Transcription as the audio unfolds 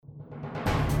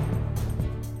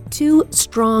Two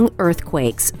strong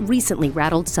earthquakes recently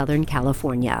rattled Southern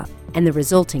California, and the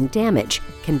resulting damage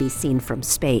can be seen from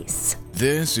space.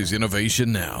 This is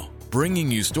Innovation Now,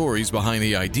 bringing you stories behind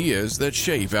the ideas that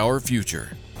shape our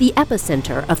future. The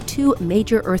epicenter of two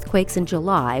major earthquakes in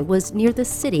July was near the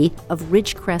city of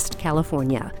Ridgecrest,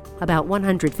 California, about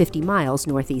 150 miles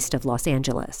northeast of Los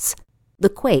Angeles. The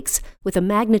quakes, with a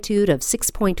magnitude of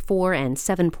 6.4 and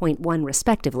 7.1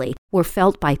 respectively, were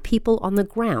felt by people on the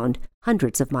ground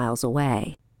hundreds of miles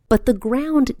away. But the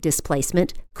ground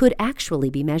displacement could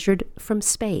actually be measured from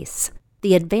space.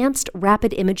 The Advanced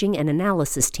Rapid Imaging and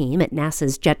Analysis team at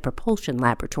NASA's Jet Propulsion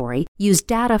Laboratory used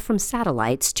data from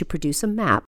satellites to produce a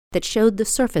map that showed the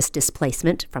surface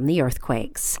displacement from the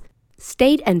earthquakes.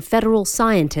 State and federal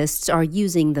scientists are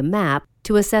using the map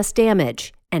to assess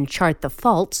damage and chart the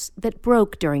faults that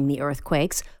broke during the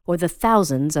earthquakes or the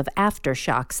thousands of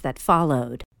aftershocks that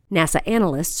followed. NASA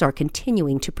analysts are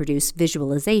continuing to produce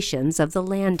visualizations of the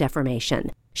land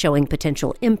deformation, showing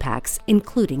potential impacts,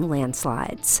 including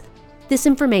landslides. This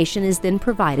information is then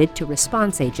provided to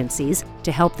response agencies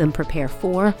to help them prepare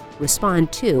for,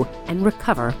 respond to, and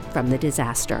recover from the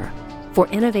disaster. For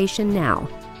Innovation Now,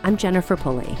 I'm Jennifer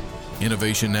Pulley.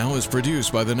 Innovation Now is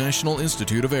produced by the National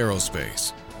Institute of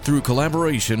Aerospace through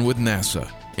collaboration with NASA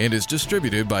and is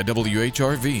distributed by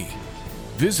WHRV.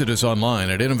 Visit us online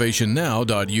at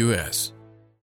innovationnow.us.